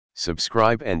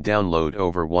Subscribe and download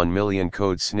over 1 million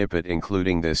code snippet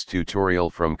including this tutorial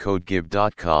from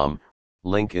codegive.com,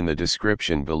 link in the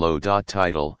description below.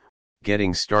 Title,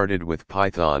 Getting Started with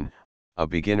Python, a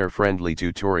beginner-friendly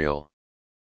tutorial.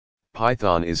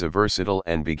 Python is a versatile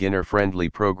and beginner-friendly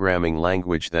programming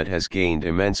language that has gained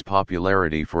immense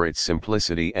popularity for its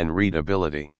simplicity and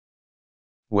readability.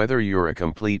 Whether you're a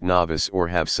complete novice or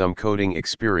have some coding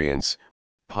experience,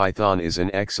 Python is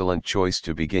an excellent choice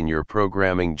to begin your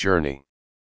programming journey.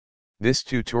 This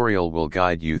tutorial will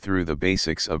guide you through the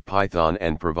basics of Python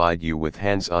and provide you with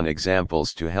hands-on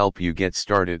examples to help you get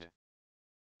started.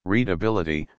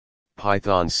 Readability,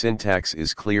 Python's syntax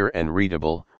is clear and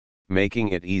readable, making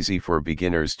it easy for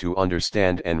beginners to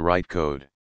understand and write code.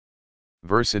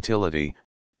 Versatility,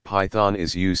 Python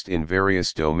is used in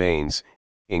various domains,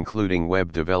 including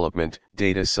web development,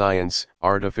 data science,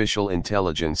 artificial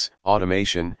intelligence,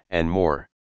 automation, and more.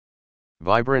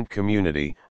 Vibrant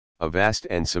community, a vast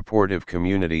and supportive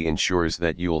community ensures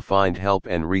that you'll find help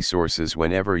and resources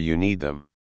whenever you need them.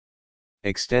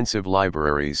 Extensive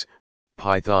libraries,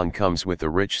 Python comes with a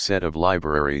rich set of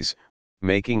libraries,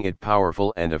 making it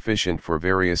powerful and efficient for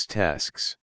various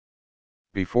tasks.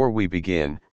 Before we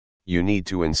begin, you need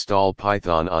to install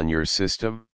Python on your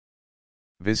system.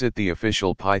 Visit the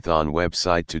official Python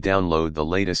website to download the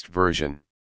latest version.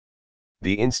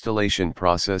 The installation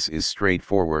process is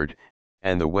straightforward,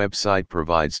 and the website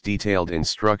provides detailed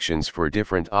instructions for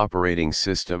different operating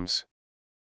systems.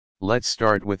 Let's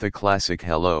start with a classic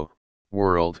Hello,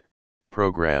 World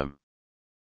program.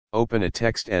 Open a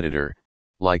text editor,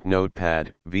 like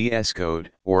Notepad, VS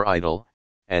Code, or Idle,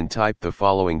 and type the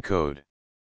following code.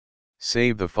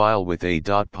 Save the file with a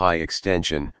 .py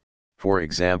extension, for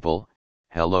example,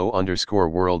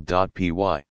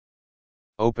 hello_world.py.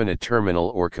 Open a terminal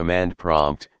or command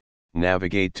prompt,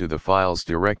 navigate to the files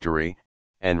directory,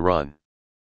 and run.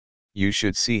 You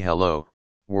should see Hello,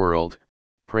 World,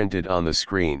 printed on the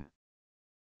screen.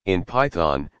 In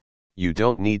Python, you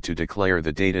don't need to declare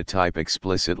the data type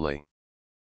explicitly.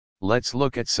 Let's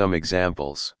look at some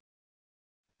examples.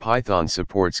 Python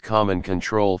supports common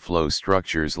control flow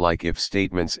structures like if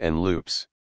statements and loops.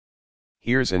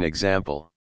 Here's an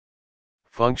example.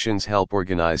 Functions help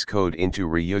organize code into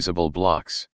reusable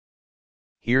blocks.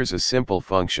 Here's a simple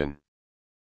function.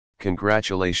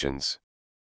 Congratulations!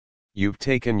 You've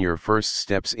taken your first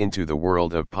steps into the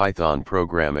world of Python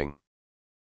programming.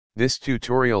 This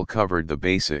tutorial covered the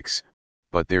basics,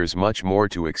 but there's much more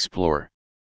to explore.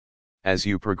 As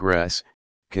you progress,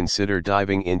 consider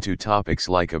diving into topics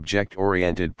like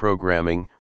object-oriented programming,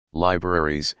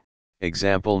 libraries,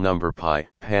 example NumPy,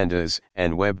 pandas,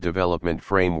 and web development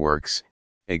frameworks,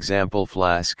 example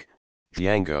Flask,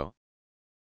 Django.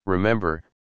 Remember,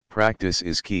 practice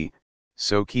is key,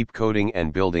 so keep coding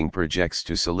and building projects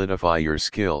to solidify your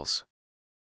skills.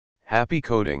 Happy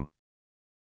coding!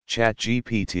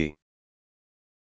 ChatGPT